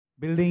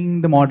Building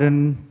the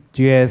modern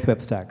GIS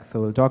Web Stack. So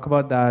we'll talk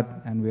about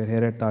that, and we're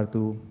here at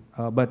Tartu.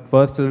 But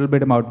first, a little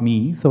bit about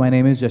me. So my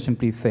name is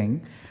Jashanpreet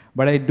Singh,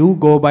 but I do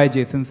go by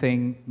Jason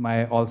Singh.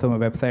 Also my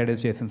website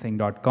is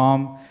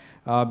jasonsingh.com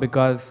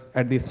because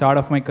at the start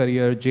of my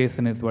career,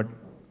 Jason is what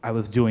I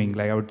was doing.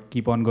 Like I would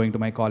keep on going to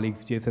my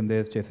colleagues, Jason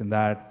this, Jason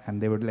that,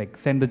 and they would like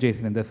send the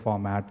Jason in this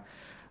format.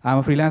 I'm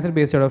a freelancer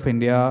based out of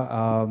India.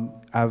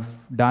 I've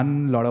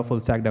done a lot of full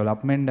stack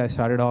development. I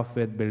started off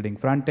with building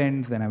front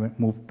ends, then I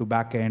moved to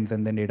back ends,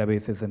 and then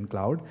databases and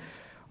cloud.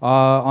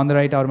 On the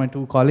right are my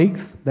two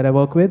colleagues that I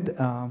work with.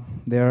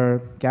 They're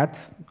cats.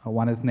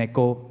 One is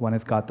Neko, one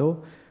is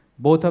Gato.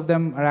 Both of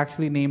them are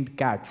actually named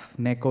cats.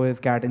 Neko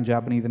is cat in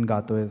Japanese and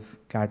Gato is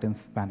cat in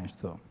Spanish,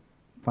 so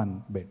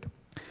fun bit.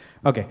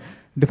 Okay,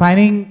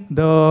 defining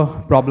the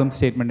problem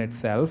statement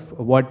itself,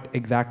 what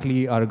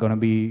exactly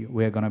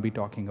we're gonna be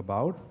talking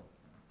about.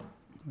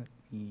 Let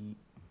me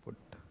put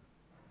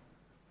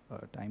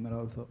a timer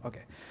also.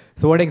 Okay,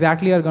 so what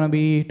exactly are gonna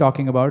be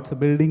talking about? So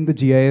building the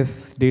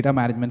GIS data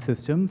management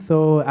system.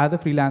 So as a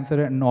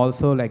freelancer and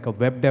also like a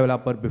web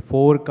developer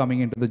before coming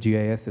into the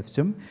GIS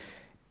system,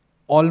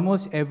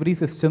 almost every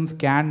systems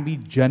can be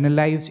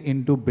generalized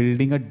into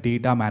building a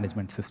data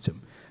management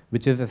system,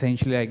 which is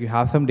essentially like you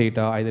have some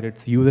data, either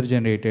it's user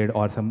generated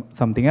or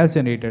something else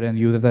generated, and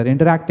users are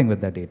interacting with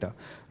that data,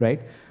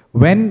 right?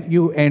 When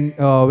you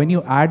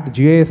add the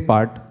GIS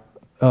part,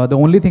 the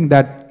only thing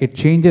that it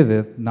changes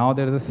is now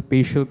there is a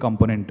spatial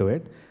component to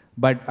it.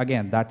 But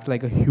again, that's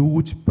like a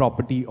huge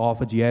property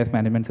of a GIS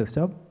management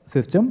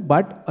system.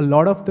 But a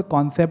lot of the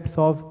concepts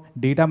of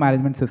data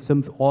management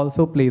systems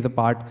also plays a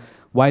part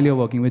while you're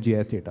working with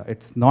GIS data.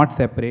 It's not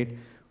separate.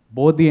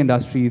 Both the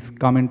industries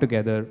come in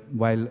together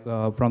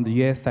while from the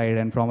GIS side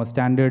and from a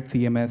standard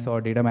CMS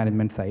or data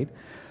management side.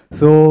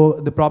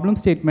 So the problem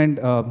statement,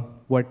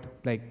 what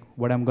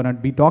I'm gonna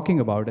be talking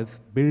about is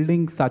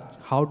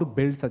how to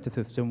build such a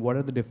system, what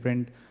are the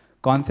different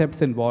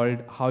concepts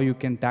involved, how you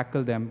can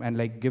tackle them, and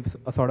like gives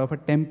a sort of a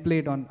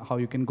template on how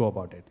you can go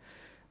about it.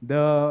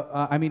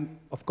 I mean,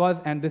 of course,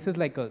 and this is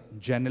like a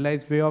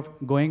generalized way of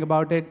going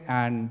about it,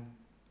 and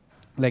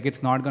like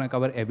it's not going to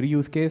cover every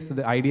use case. So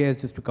the idea is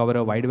just to cover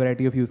a wide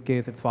variety of use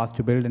cases. It's fast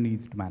to build and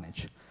easy to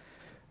manage,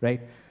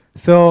 right?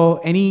 So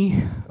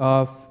any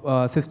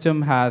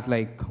system has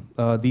like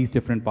these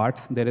different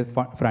parts. There is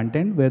front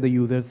end where the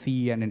users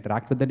see and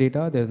interact with the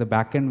data. There's a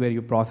back end where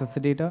you process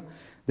the data.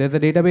 There's a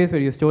database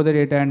where you store the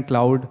data, and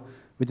cloud,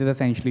 which is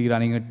essentially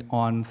running it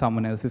on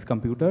someone else's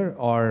computer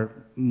or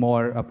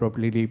more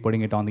appropriately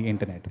putting it on the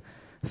internet.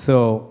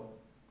 So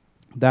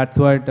that's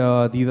what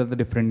these are the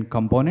different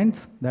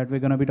components that we're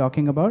going to be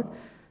talking about,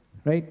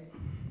 right?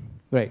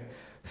 Right.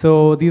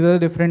 So these are the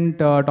different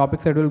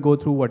topics that we'll go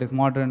through. What is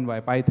modern, why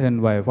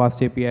Python, why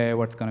fastAPI,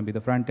 what's going to be the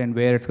front end,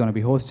 where it's going to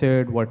be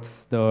hosted, what's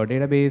the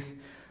database,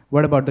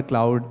 what about the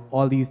cloud,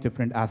 all these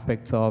different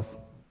aspects of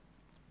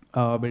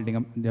building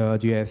a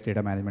GIS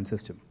data management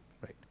system,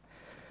 right?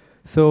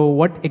 So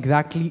what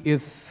exactly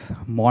is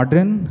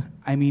modern?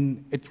 I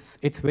mean,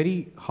 it's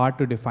very hard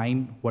to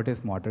define what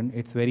is modern.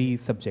 It's very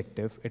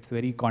subjective. It's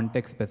very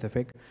context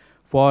specific.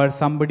 For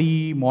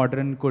somebody,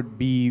 modern could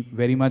be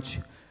very much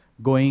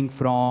going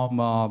from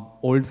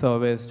old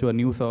service to a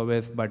new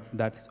service, but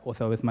that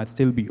service might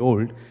still be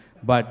old.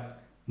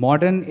 But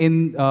modern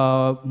in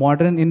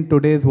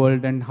today's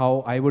world, and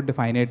how I would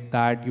define it,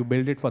 that you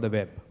build it for the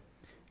web.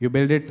 You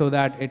build it so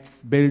that it's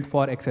built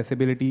for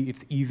accessibility,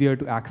 it's easier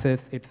to access,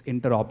 it's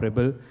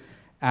interoperable,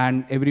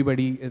 and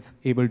everybody is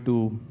able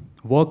to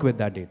work with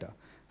that data.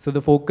 So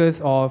the focus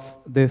of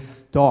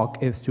this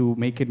talk is to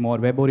make it more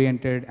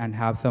web-oriented and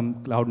have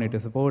some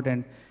cloud-native support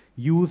and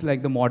use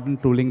like the modern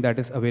tooling that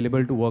is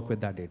available to work with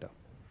that data,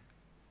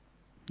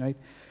 right?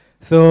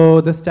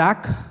 So the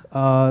stack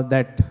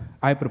that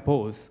I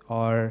propose,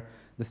 or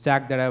the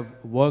stack that I've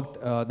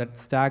worked,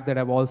 that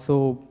I've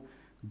also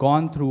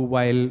gone through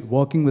while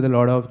working with a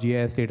lot of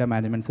GIS data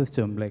management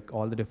system, like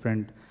all the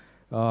different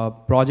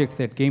projects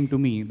that came to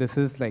me, this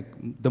is like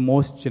the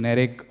most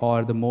generic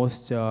or the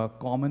most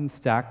common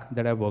stack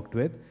that I've worked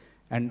with,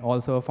 and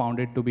also found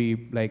it to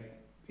be like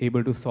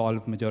able to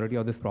solve majority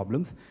of these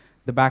problems.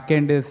 The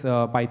backend is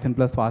Python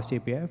plus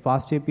fastAPI.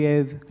 fastAPI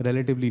is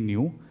relatively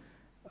new.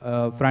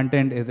 Front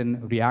end is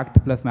in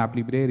React plus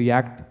Maplibre.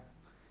 React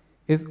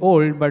is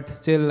old, but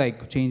still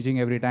like changing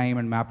every time,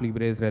 and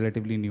Maplibre is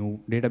relatively new.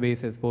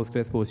 Database is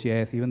Postgres,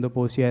 PostGIS. Even though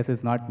PostGIS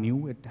is not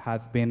new, it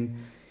has been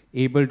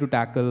able to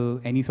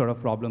tackle any sort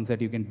of problems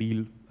that you can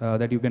deal,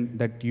 that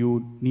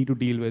you need to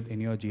deal with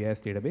in your GIS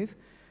database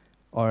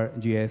or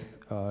GIS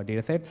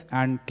datasets.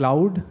 And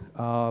cloud,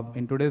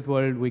 in today's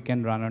world, we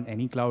can run on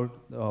any cloud.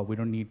 We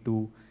don't need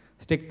to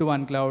stick to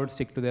one cloud,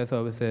 stick to their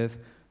services.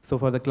 So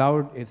for the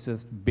cloud, it's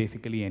just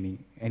basically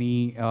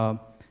any.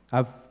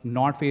 I've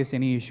not faced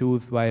any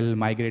issues while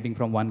migrating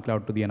from one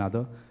cloud to the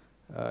another.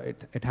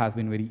 It has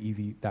been very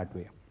easy that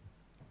way.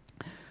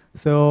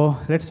 So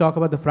let's talk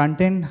about the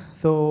front end.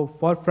 So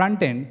for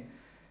front end,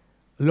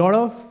 a lot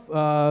of,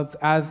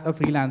 as a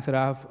freelancer,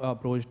 I've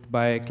approached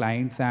by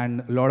clients,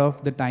 and a lot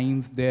of the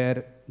times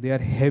they are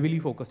heavily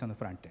focused on the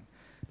front end.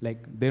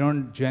 Like they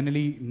don't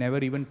generally never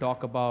even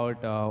talk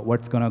about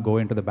what's gonna go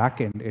into the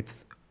backend. It's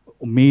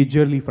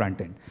majorly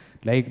front end.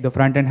 Like the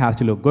front end has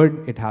to look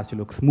good, it has to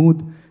look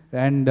smooth,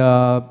 and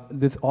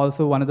this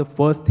also one of the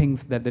first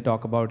things that they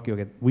talk about.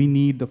 Okay, we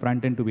need the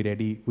front end to be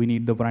ready, we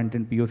need the front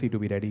end POC to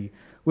be ready.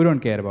 We don't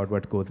care about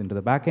what goes into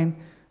the back end,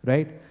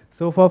 right?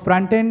 So for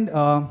front end,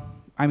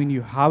 I mean,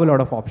 you have a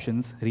lot of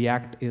options.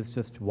 React is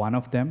just one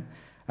of them.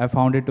 I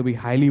found it to be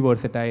highly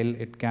versatile.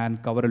 It can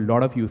cover a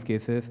lot of use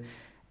cases.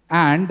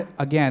 And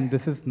again,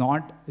 this is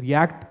not,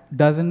 React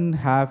doesn't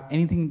have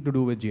anything to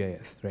do with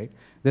GIS, right?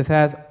 This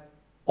has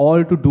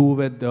all to do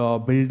with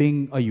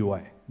building a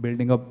UI,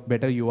 building a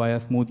better UI, a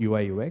smooth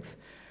UI UX.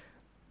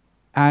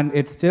 And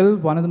it's still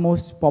one of the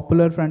most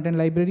popular front-end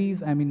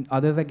libraries. I mean,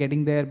 others are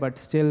getting there, but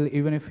still,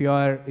 even if you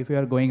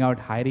are going out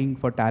hiring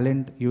for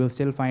talent, you will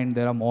still find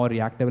there are more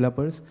React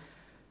developers,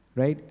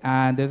 right?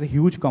 And there's a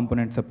huge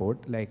component support.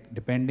 Like,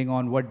 depending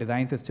on what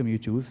design system you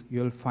choose,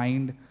 you'll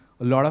find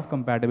a lot of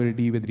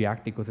compatibility with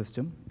React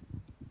ecosystem,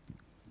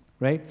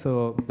 right?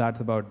 So that's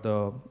about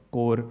the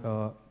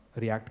core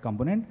React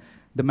component.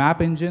 The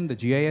map engine, the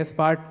GIS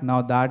part,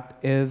 now that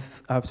is,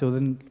 I've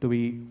chosen it to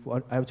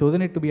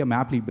be a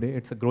Maplibre.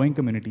 It's a growing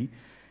community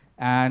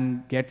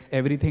and gets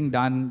everything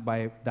done.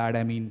 By that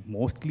I mean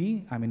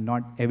mostly, I mean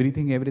not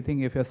everything.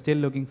 If you're still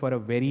looking for a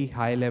very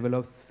high level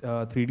of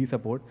 3D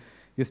support,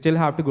 you still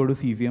have to go to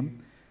Cesium.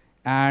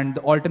 And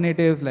the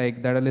alternatives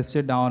like that are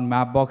listed down,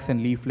 Mapbox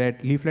and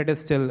Leaflet. Leaflet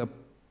is still a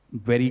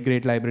very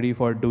great library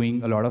for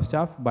doing a lot of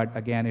stuff, but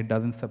again, it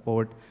doesn't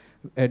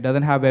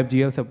have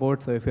WebGL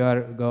support. So if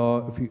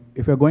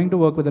you're going to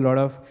work with a lot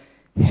of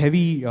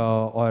heavy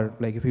or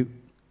like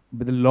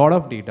with a lot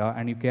of data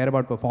and you care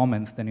about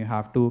performance, then you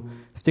have to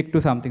stick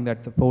to something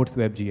that supports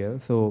WebGL.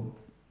 So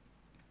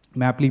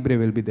Maplibre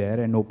will be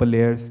there, and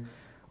OpenLayers.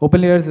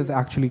 OpenLayers is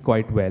actually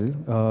quite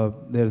well.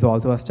 There's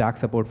also a Stack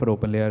support for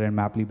OpenLayer, and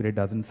Maplibre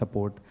doesn't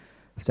support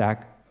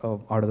Stack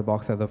out of the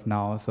box as of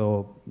now.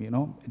 So,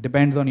 it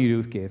depends on your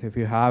use case. If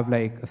you have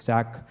like a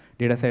Stack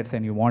data sets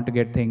and you want to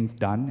get things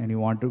done and you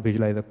want to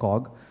visualize a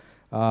cog,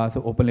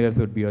 so OpenLayers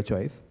would be your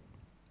choice.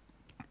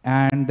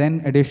 And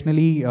then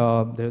additionally,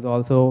 there's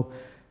also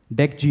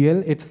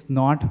DeckGL. It's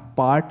not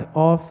part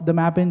of the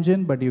map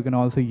engine, but you can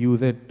also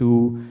use it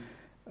to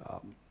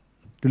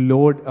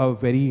load a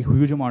very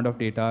huge amount of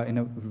data in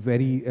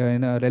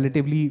a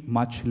relatively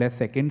much less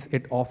seconds.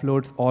 It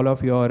offloads all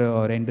of your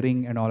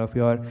rendering and all of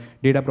your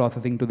data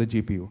processing to the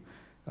GPU.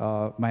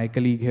 My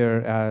colleague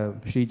here,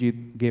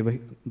 Srijit, gave a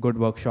good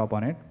workshop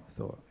on it,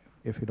 so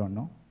if you don't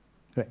know.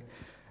 Right.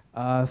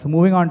 So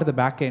moving on to the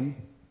backend.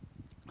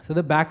 So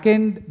the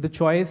backend, the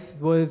choice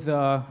was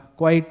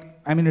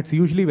it's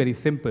usually very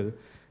simple.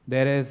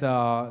 There's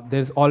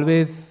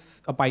always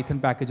a Python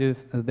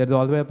there's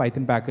always a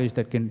Python package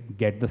that can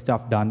get the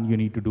stuff done you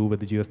need to do with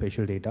the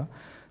geospatial data.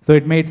 So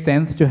it made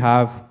sense to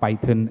have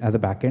Python as a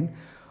backend.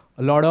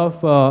 A lot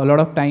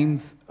of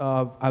times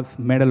I've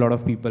met a lot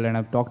of people and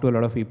I've talked to a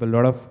lot of people. A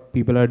lot of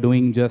people are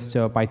doing just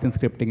Python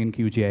scripting in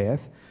QGIS.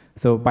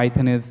 So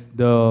Python is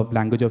the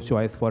language of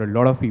choice for a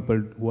lot of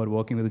people who are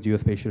working with the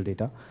geospatial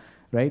data,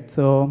 right?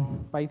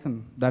 So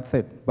Python, that's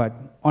it. But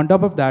on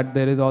top of that,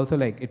 there is also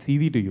it's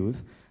easy to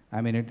use. I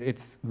mean,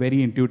 it's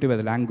very intuitive as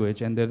a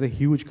language, and there's a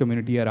huge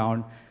community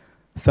around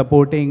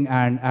supporting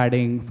and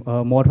adding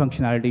more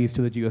functionalities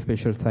to the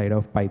geospatial side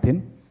of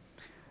Python.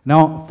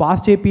 Now,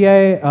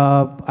 fastAPI,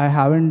 I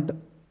haven't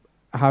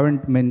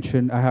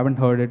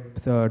heard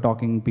it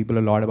talking people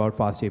a lot about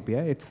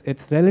fastAPI.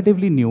 It's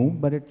relatively new,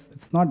 but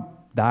it's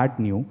not that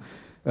new.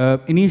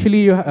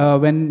 Initially,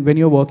 when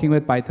you're working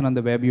with Python on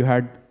the web, you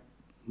had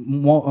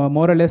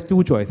more or less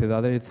two choices,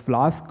 either it's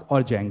Flask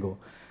or Django.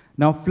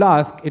 Now,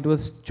 Flask, it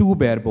was too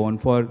bare bone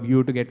for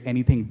you to get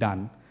anything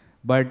done.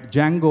 But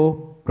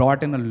Django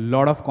brought in a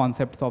lot of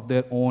concepts of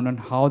their own on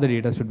how the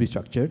data should be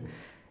structured.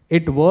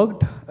 It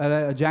worked.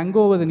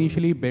 Django was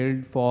initially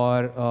built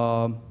for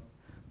a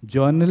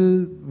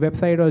journal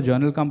website or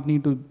journal company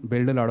to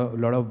build a lot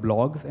of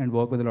blogs and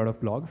work with a lot of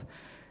blogs.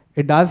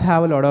 It does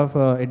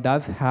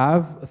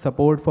have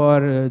support for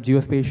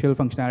geospatial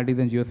functionalities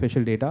and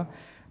geospatial data,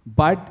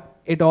 but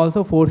it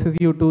also forces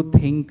you to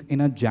think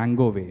in a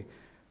Django way.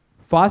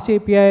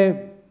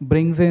 fastAPI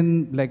brings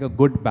in a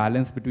good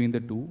balance between the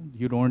two.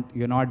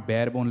 You're not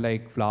bare bone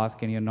like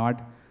Flask, and you're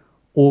not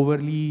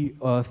overly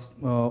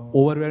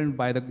overwhelmed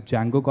by the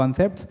Django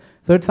concepts.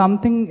 So it's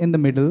something in the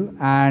middle,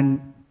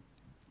 and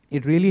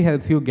it really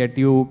helps you get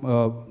you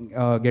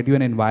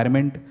an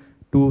environment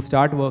to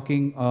start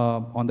working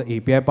on the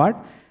API part,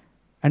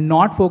 and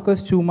not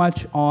focus too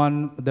much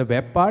on the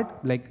web part.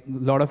 Like a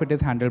lot of it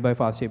is handled by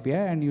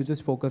fastAPI, and you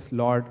just focus a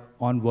lot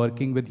on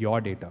working with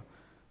your data,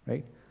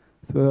 right?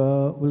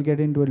 So we'll get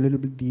into a little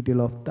bit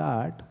detail of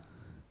that.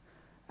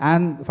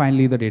 And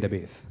finally, the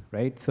database,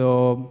 right?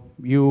 So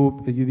the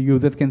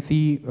users can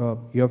see,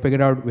 you have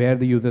figured out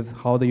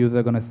how the users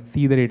are going to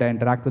see the data,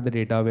 interact with the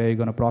data, where you're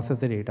going to process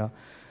the data.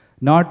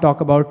 Now talk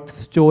about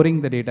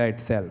storing the data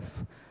itself.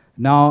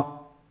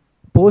 Now,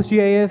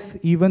 PostGIS,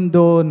 even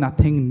though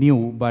nothing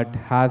new, but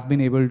has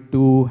been able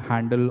to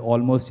handle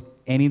almost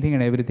anything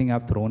and everything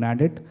I've thrown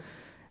at it.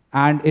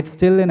 And it's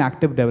still in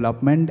active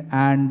development,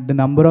 and the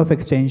number of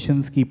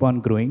extensions keep on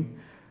growing.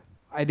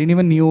 I didn't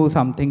even knew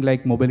something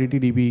like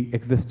MobilityDB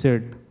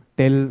existed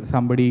till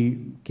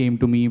somebody came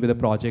to me with a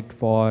project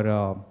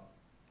for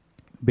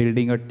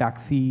building a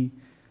taxi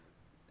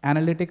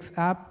analytics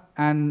app,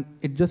 and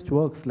it just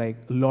works. Like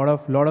a lot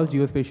of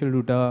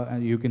geospatial data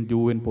you can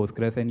do in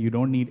Postgres, and you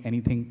don't need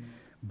anything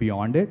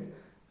beyond it,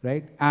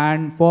 right?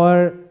 And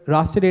for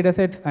raster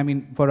datasets, I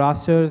mean, for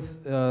rasters,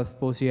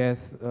 PostGIS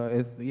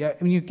yeah,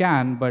 I mean, you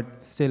can, but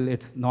still,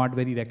 it's not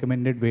very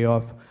recommended way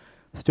of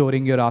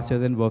storing your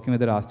rasters and working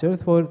with the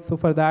rasters. So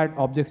for that,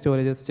 object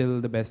storage is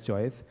still the best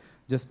choice.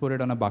 Just put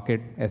it on a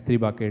bucket, S3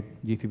 bucket,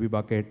 GCP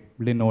bucket,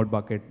 Linode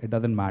bucket. It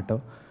doesn't matter.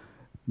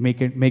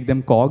 Make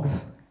them cogs.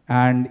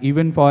 And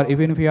even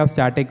if you have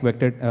static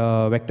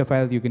vector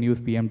files, you can use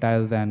PM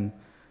tiles, and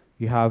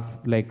you have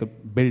like a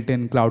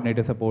built-in cloud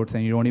native supports,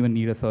 and you don't even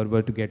need a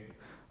server to get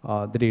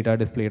the data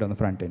displayed on the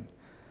front end.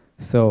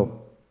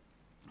 So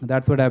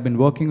that's what I've been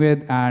working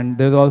with. And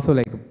there's also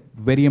like a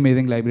very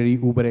amazing library,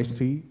 Uber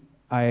H3.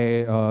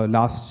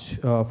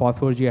 Last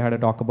FOSS4GE, I had a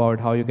talk about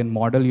how you can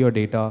model your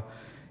data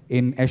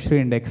in H3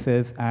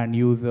 indexes and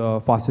use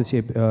fastest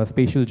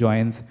spatial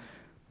joins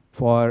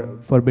for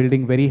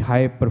building very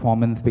high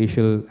performance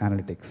spatial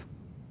analytics.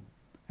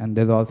 And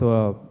there's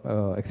also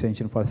a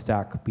extension for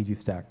Stack, PG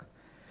Stack.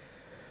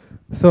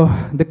 So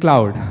the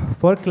cloud.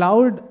 For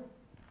cloud,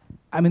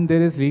 I mean,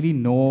 there is really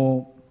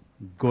no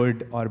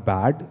good or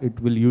bad. It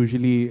will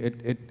usually,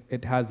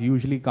 it has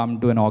usually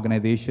come to an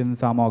organization.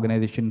 Some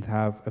organizations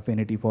have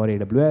affinity for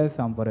AWS,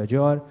 some for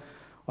Azure,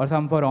 or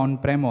some for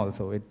on-prem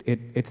also.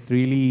 It's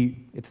really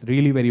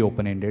very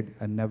open-ended.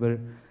 I've never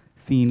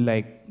seen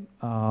like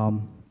a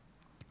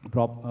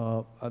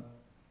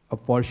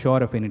for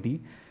sure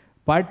affinity,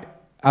 but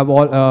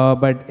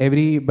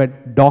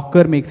but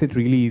Docker makes it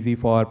really easy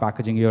for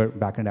packaging your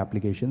backend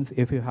applications.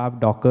 If you have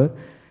Docker,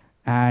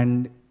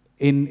 and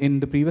in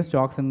the previous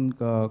talks and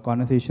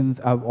conversations,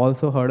 I've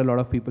also heard a lot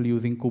of people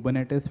using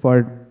Kubernetes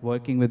for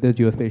working with the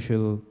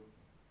geospatial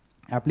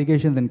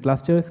applications and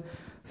clusters.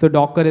 So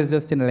Docker is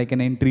just like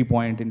an entry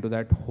point into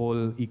that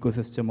whole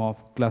ecosystem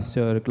of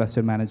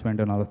cluster management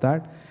and all of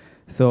that.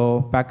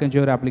 So package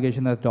your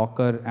application as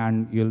Docker,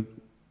 and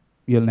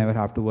you'll never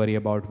have to worry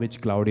about which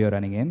cloud you're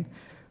running in.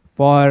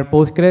 For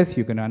Postgres,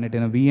 you can run it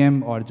in a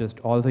VM or just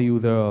also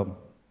use a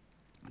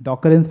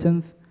Docker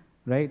instance,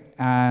 right?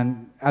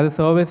 And as a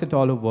service, it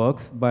all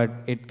works, but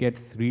it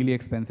gets really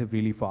expensive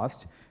really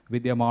fast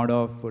with the amount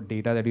of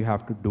data that you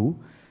have to do.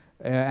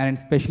 And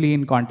especially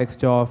in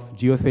context of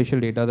geospatial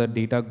data, the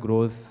data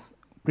grows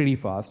pretty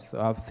fast. So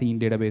I've seen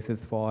databases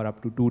for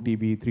up to 2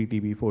 TB, 3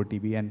 TB, 4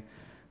 TB, and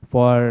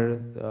for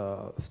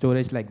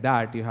storage like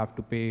that, you have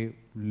to pay a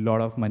lot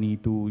of money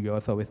to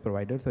your service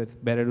provider. So it's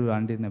better to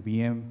run it in a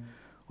VM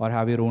or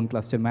have your own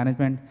cluster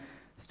management.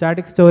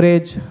 Static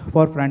storage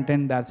for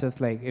front-end, that's just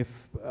like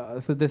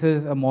so this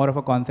is more of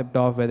a concept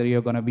of whether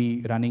you're going to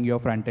be running your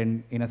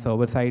front-end in a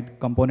server-side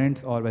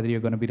components or whether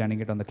you're going to be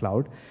running it on the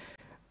cloud.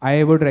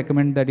 I would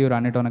recommend that you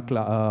run it on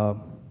a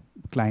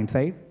client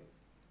side,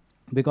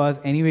 because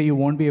anyway, you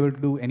won't be able to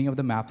do any of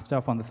the map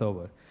stuff on the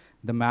server.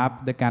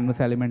 The canvas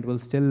element will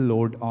still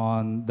load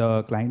on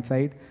the client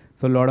side.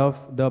 So a lot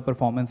of the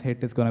performance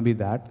hit is going to be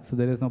that. So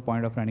there is no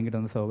point of running it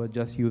on the server.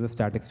 Just use a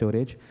static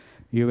storage.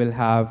 You will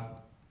have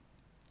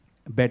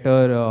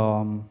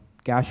better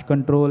cache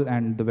control,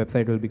 and the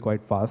website will be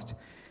quite fast.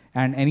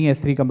 And any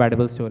S3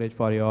 compatible storage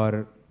for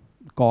your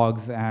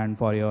cogs and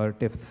for your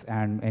TIFFs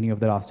and any of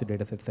the raster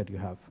datasets that you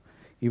have.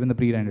 Even the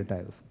pre-rendered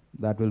tiles,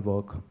 that will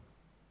work,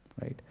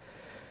 right?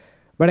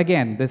 But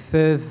again, this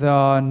is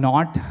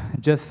not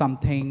just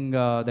something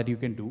that you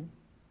can do.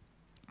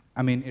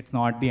 I mean, it's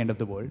not the end of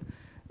the world.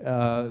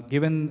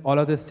 Given all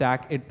of this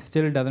stack, it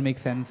still doesn't make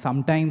sense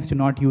sometimes to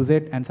not use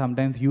it, and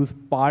sometimes use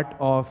part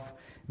of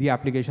the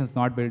applications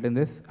not built in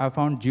this. I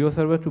found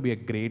GeoServer to be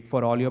great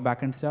for all your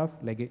backend stuff.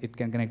 Like it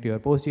can connect to your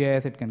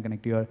PostGIS, it can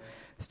connect to your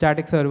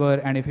static server,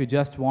 and if you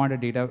just want a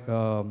data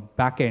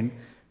backend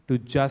to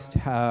just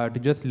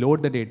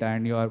load the data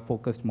and you are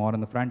focused more on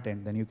the front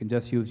end, then you can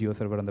just use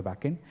GeoServer on the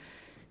backend.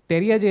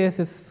 Teria.js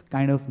is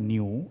kind of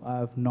new.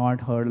 I've not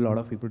heard a lot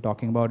of people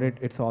talking about it.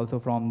 It's also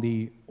from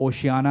the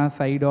Oceania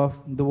side of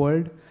the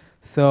world.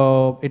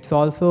 So it's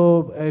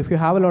also, if you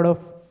have a lot of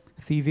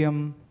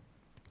cesium,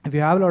 if you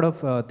have a lot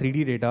of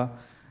 3D data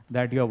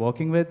that you're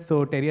working with,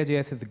 so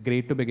Teria.js is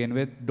great to begin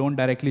with. Don't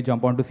directly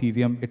jump onto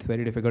cesium. It's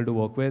very difficult to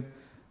work with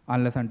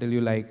unless until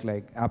you like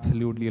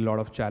absolutely a lot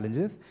of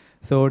challenges.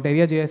 So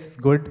Teria.js is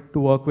good to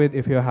work with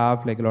if you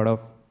have like a lot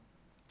of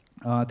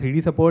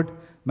 3D support.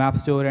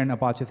 MapStore and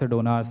Apache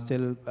Sedona are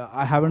still,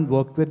 I haven't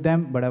worked with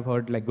them, but I've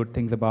heard like good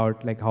things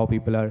about like how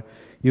people are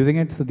using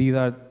it. So these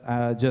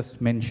are just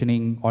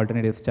mentioning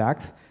alternative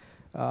stacks.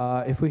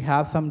 If we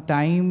have some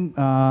time,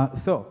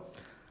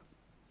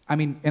 I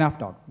mean, enough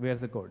talk, where's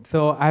the code?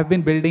 So I've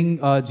been building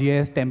a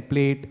GIS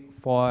template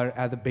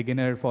as a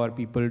beginner for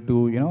people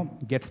to,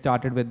 get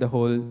started with the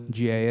whole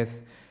GIS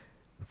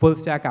full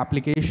stack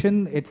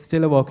application. It's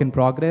still a work in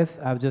progress.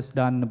 I've just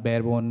done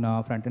bare bone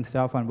front-end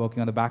stuff. I'm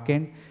working on the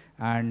back-end,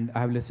 and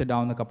I've listed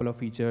down a couple of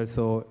features.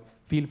 So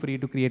feel free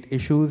to create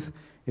issues.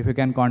 If you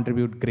can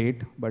contribute,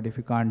 great. But if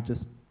you can't,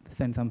 just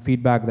send some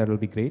feedback. That will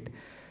be great.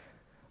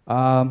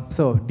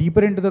 So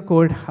deeper into the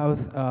code,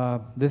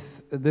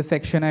 this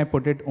section I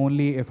put it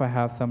only if I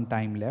have some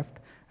time left.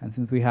 And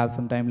since we have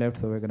some time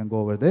left, so we're going to go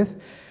over this.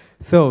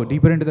 So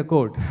deeper into the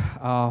code,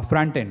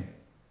 front end.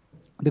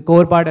 The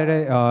core part,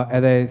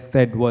 as I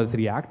said, was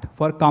React.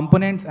 For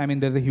components, I mean,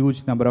 there's a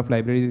huge number of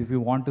libraries. If you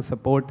want to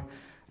support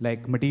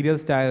like material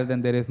style,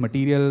 then there is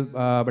material,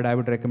 but I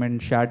would recommend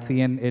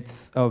ShadCN. It's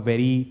a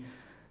very,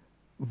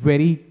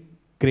 very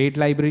great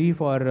library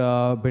for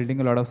building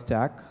a lot of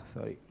stack.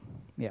 Sorry.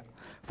 Yeah.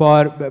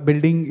 For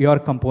building your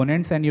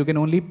components, and you can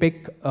only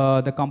pick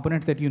the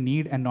components that you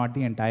need and not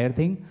the entire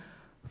thing.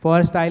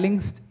 For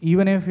styling,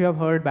 even if you have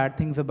heard bad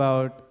things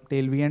about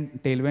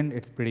Tailwind,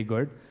 it's pretty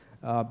good.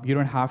 You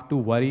don't have to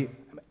worry.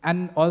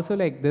 And also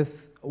like this,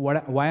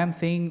 why I'm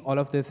saying all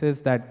of this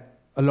is that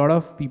a lot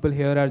of people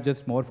here are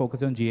just more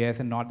focused on GIS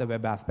and not the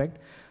web aspect.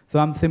 So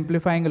I'm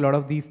simplifying a lot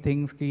of these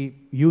things.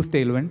 Use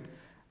Tailwind,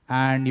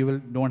 and you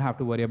don't have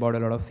to worry about a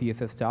lot of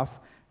CSS stuff.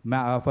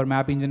 For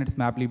Map Engine, it's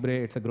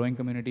Maplibre. It's a growing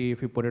community.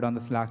 If you put it on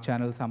the Slack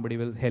channel, somebody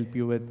will help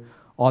you with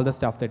all the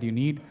stuff that you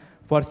need.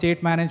 For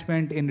state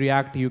management in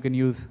React, you can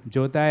use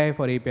Jotai.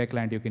 For API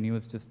client, you can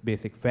use just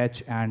basic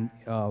fetch. And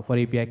for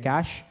API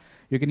cache,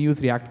 you can use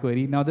React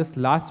query. Now, this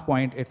last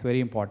point, it's very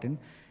important.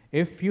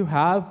 If you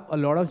have a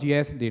lot of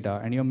GIS data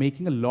and you're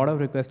making a lot of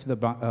requests to the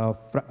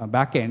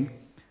backend,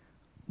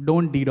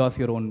 don't DDoS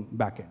your own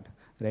backend,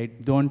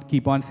 right? Don't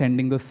keep on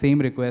sending the same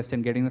request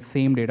and getting the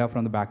same data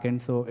from the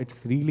backend. So it's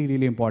really,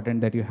 really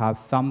important that you have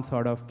some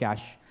sort of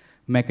cache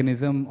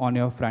mechanism on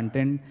your front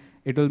end.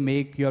 It will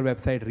make your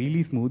website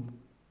really smooth,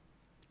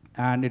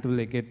 and it will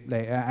make it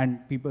like,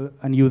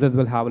 and users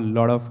will have a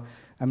lot of,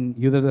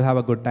 users will have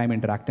a good time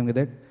interacting with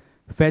it.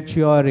 Fetch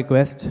your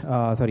request,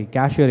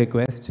 cache your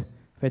request,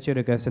 fetch your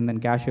request, and then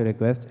cache your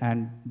request,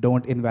 and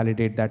don't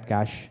invalidate that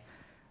cache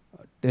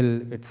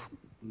till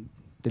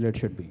it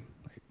should be.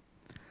 Right?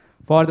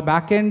 For the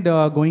backend,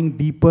 going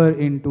deeper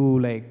into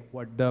like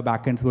what the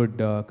backends would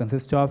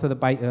consist of. So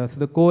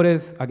the core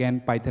is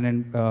again Python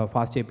and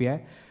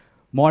fastAPI.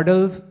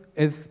 Models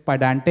is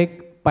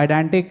pedantic.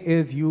 Pedantic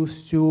is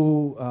used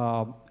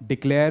to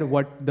declare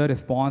what the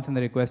response and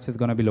the request is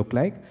going to be look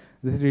like.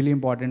 This is really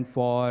important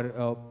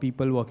for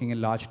people working in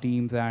large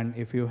teams, and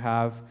if you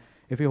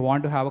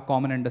want to have a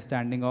common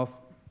understanding of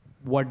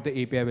what the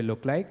API will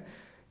look like.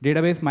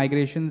 Database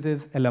migrations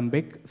is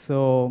Alembic.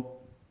 So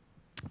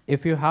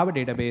if you have a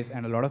database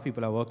and a lot of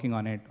people are working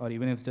on it, or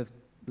even if it's just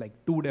like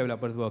 2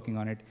 developers working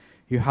on it,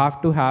 you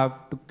have to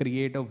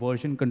create a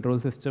version control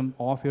system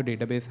of your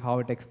database, how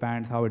it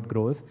expands, how it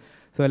grows.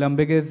 So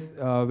Alembic is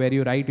where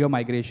you write your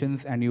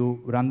migrations and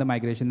you run the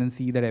migration and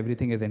see that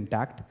everything is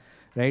intact,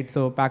 right?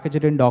 So package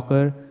it in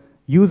Docker.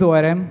 Use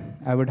ORM.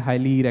 I would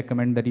highly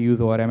recommend that you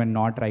use ORM and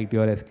not write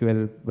your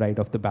SQL right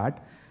off the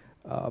bat.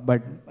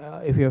 But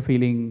if you're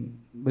feeling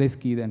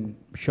risky, then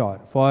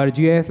sure. For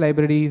GIS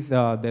libraries,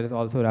 there is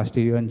also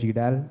Rasterio and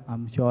GDAL.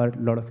 I'm sure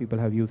a lot of people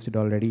have used it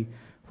already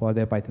for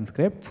their Python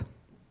scripts.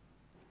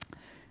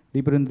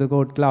 Deeper into the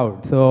code,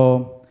 cloud.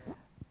 So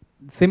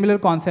similar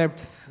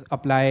concepts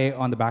apply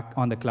on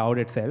the cloud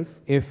itself.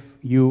 If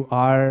you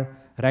are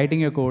writing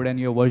your code and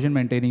you're version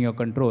maintaining your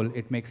control,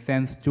 it makes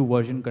sense to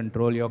version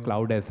control your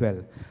cloud as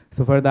well.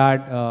 So for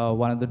that,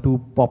 one of the 2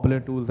 popular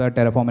tools are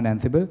Terraform and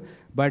Ansible.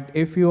 But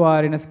if you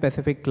are in a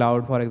specific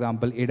cloud, for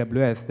example,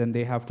 AWS, then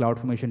they have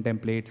CloudFormation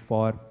templates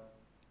for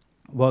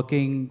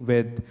working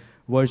with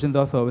versions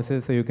of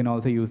services, so you can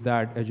also use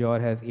that. Azure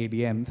has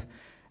ADMs.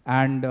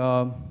 And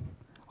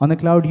on the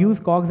cloud, use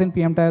cogs and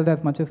PM tiles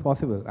as much as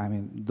possible. I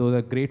mean, those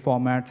are great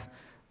formats.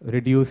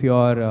 Reduce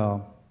your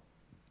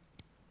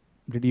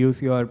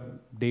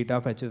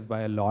data fetches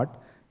by a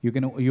lot.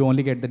 You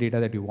only get the data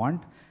that you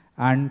want.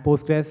 And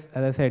Postgres,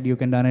 as I said, you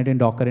can run it in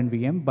Docker and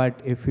VM.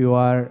 But if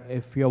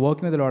you're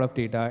working with a lot of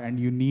data and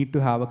you need to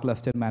have a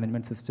cluster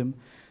management system,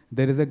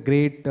 there is a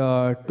great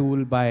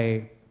tool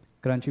by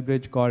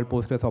CrunchyBridge called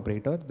Postgres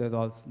Operator. There's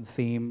also the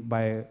same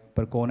by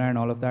Percona and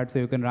all of that. So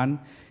you can run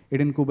it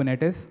in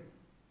Kubernetes,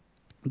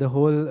 the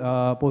whole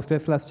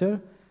Postgres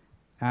cluster,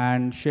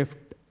 and shift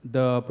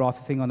the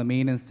processing on the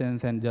main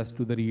instance and just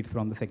do the reads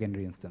from the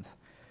secondary instance.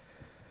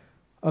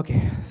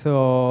 Okay,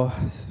 so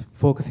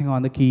focusing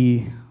on the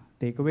key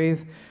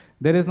takeaways.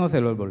 There is no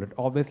silver bullet.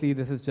 Obviously,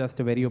 this is just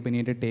a very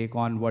opinionated take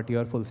on what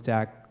your full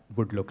stack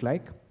would look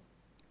like,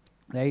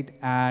 right?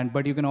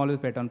 But you can always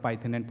bet on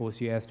Python and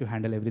PostGIS to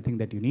handle everything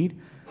that you need.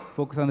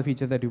 Focus on the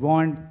features that you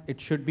want.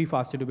 It should be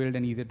faster to build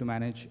and easier to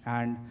manage,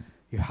 and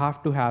you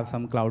have to have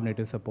some cloud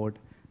native support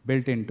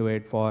built into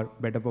it for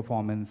better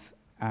performance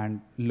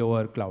and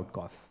lower cloud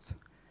costs,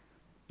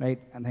 right?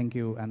 And thank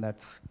you, and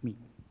that's me.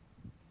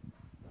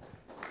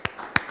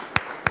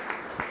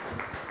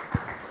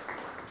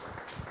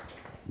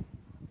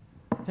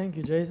 Thank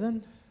you,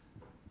 Jason.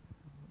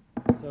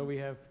 So we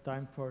have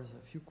time for a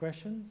few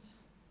questions.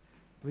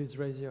 Please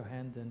raise your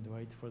hand and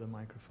wait for the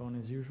microphone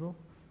as usual.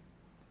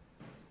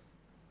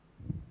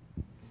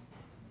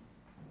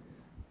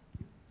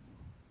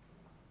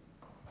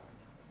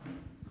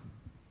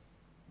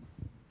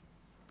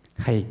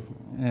 Hey,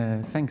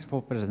 thanks for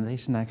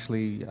presentation.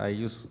 Actually, I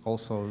use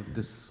also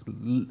this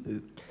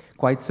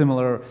quite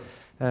similar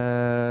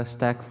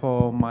stack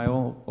for my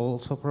own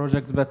also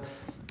projects, but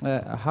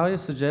how you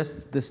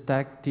suggest the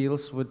stack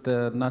deals with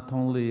not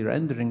only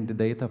rendering the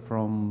data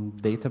from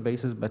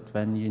databases, but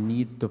when you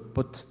need to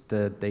put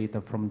the data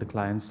from the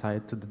client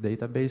side to the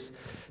database,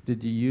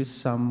 did you use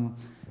some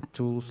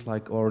tools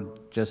like, or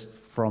just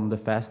from the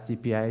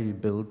fastAPI you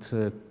built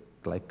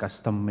like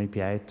custom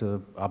API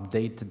to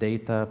update the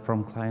data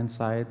from client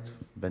side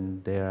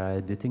when they are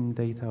editing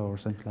data or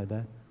something like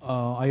that?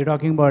 Are you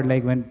talking about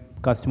like when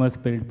customers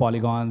build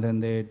polygons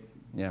and they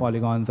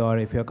polygons, or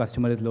if your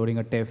customer is loading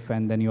a TIFF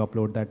and then you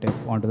upload that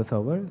TIFF onto the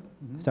server,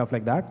 stuff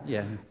like that?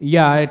 Yeah.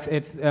 Yeah,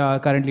 it's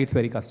currently it's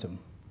very custom.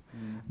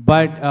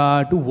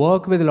 But to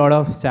work with a lot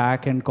of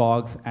stack and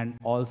cogs and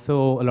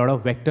also a lot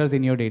of vectors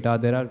in your data,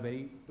 there are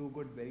two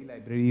good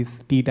libraries,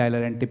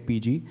 T-Tyler and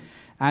TipPG,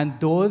 and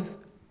those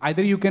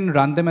either you can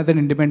run them as an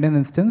independent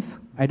instance.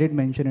 I did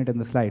mention it in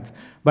the slides,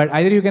 but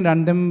either you can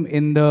run them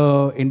in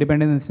the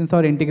independent instance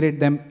or integrate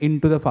them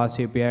into the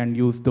fastAPI and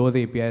use those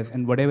APIs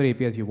and whatever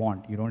APIs you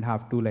want. You don't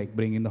have to like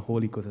bring in the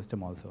whole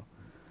ecosystem also.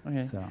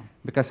 Okay. So.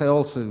 Because I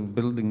also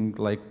building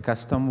like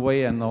custom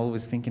way and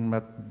always thinking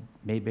about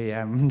maybe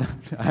I'm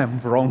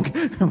wrong.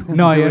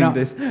 No, doing you know,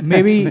 this.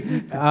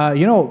 maybe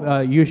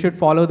you should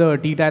follow the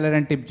T-Tyler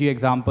and TipG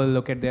example.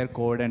 Look at their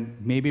code and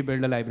maybe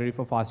build a library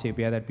for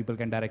fastAPI that people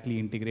can directly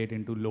integrate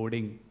into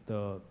loading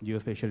the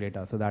geospatial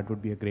data. So that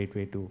would be a great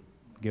way to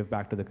give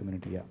back to the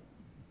community. Yeah.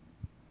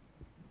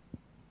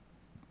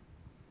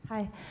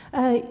 Hi.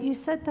 You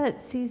said that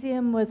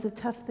cesium was a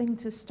tough thing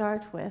to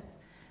start with.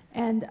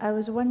 And I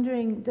was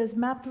wondering, does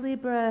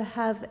Maplibre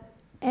have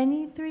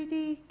any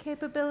 3D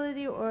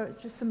capability or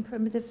just some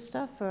primitive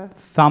stuff? Or?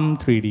 Some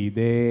 3D.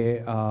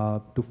 They,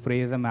 to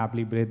phrase a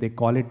Maplibre, they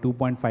call it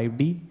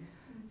 2.5D.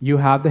 You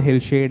have the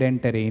hillshade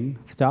and terrain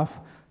stuff.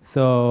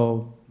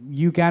 So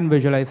you can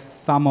visualize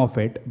some of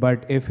it.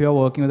 But if you're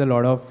working with a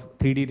lot of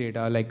 3D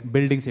data, like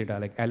buildings data,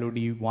 like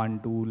LOD 1,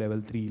 2, level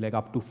 3, like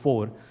up to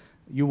 4,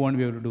 you won't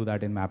be able to do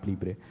that in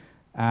Maplibre.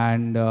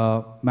 And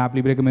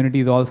Maplibre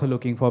community is also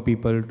looking for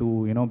people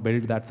to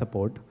build that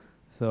support.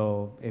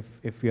 So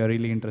if you're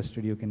really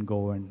interested, you can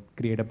go and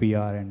create a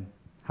PR and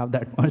have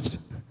that merged.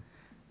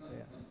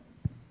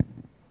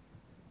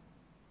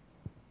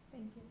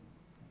 Thank you.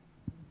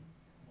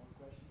 More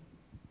questions?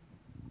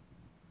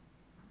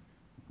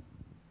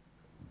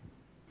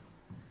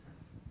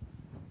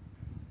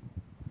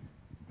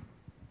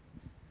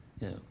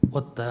 Yeah.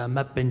 What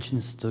map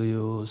engines do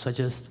you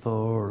suggest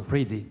for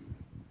 3D?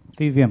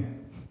 Cesium.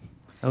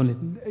 Only?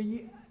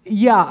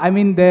 Yeah, I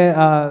mean,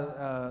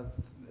 there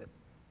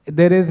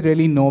is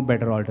really no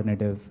better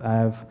alternatives.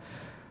 The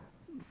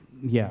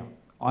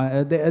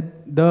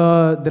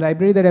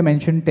library that I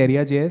mentioned,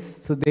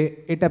 Teria.js, so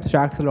it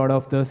abstracts a lot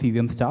of the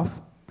cesium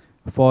stuff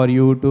for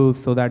you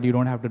so that you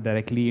don't have to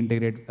directly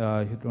integrate,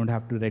 you don't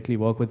have to directly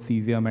work with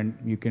cesium, and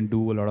you can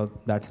do a lot of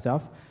that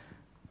stuff.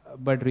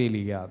 But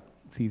really, yeah,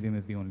 cesium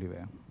is the only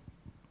way.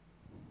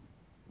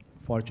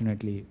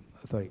 Unfortunately.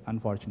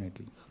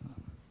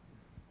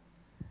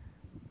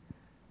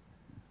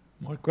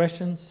 More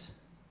questions?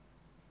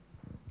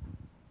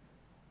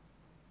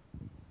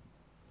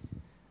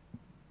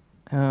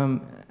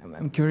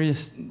 I'm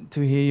curious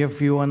to hear your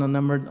view on a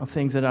number of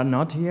things that are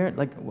not here,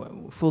 like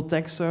full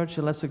text search,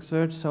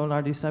 Elasticsearch,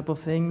 Solar, these type of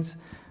things,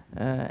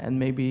 and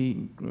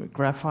maybe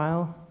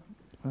GraphQL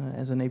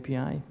as an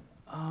API.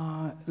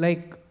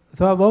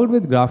 So I've worked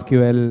with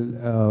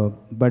GraphQL,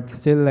 but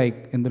still,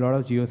 like in a lot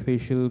of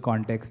geospatial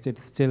context,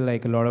 it's still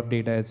like a lot of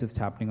data is just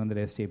happening on the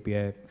REST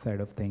API side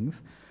of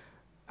things.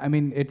 I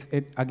mean, it's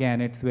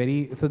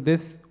very, so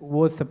this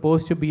was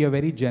supposed to be a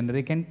very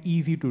generic and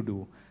easy to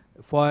do.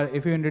 If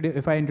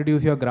I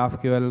introduce your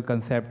GraphQL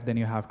concept, then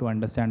you have to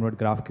understand what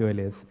GraphQL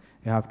is.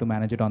 You have to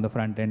manage it on the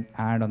front end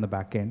and on the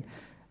back end.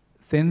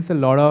 Since a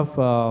lot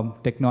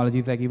of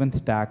technologies, like even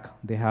Stack,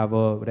 they have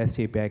a REST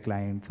API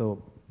client.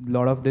 So a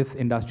lot of this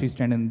industry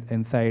trend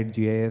inside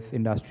GIS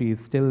industry is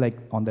still like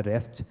on the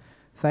REST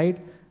side.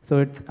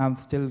 So I'm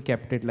still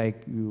kept it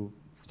like you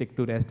stick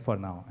to REST for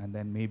now, and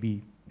then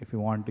maybe if you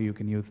want to, you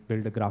can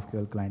build a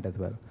GraphQL client as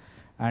well.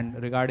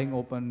 And regarding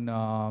open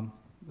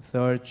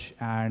search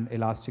and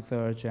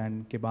Elasticsearch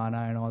and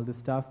Kibana and all this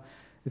stuff,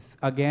 this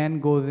again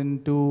goes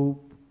into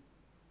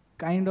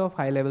kind of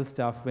high-level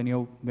stuff when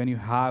you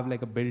have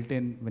like a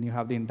built-in, when you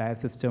have the entire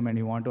system and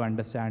you want to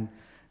understand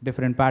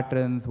different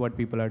patterns, what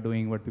people are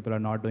doing, what people are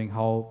not doing,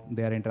 how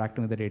they are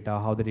interacting with the data,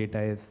 how the data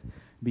is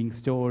being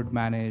stored,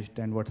 managed,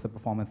 and what's the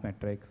performance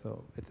metric.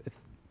 So it's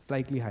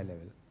slightly high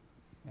level.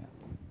 Yeah.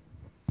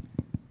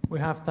 We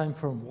have time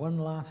for one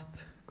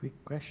last quick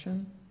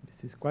question.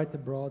 This is quite a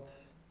broad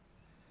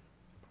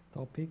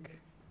topic.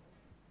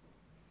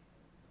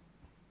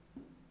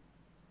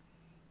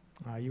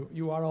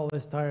 You are all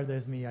as tired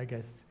as me, I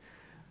guess.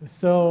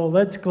 So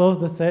let's close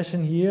the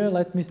session here.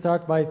 Let me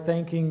start by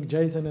thanking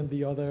Jason and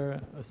the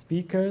other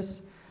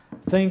speakers.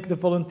 Thank the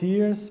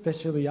volunteers,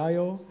 especially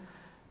Io.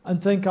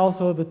 And thank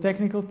also the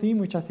technical team,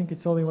 which I think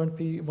it's only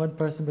one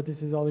person, but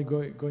this is all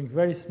going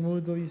very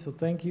smoothly, so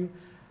thank you.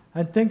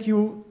 And thank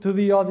you to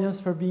the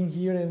audience for being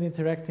here and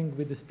interacting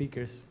with the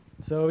speakers.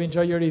 So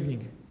enjoy your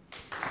evening.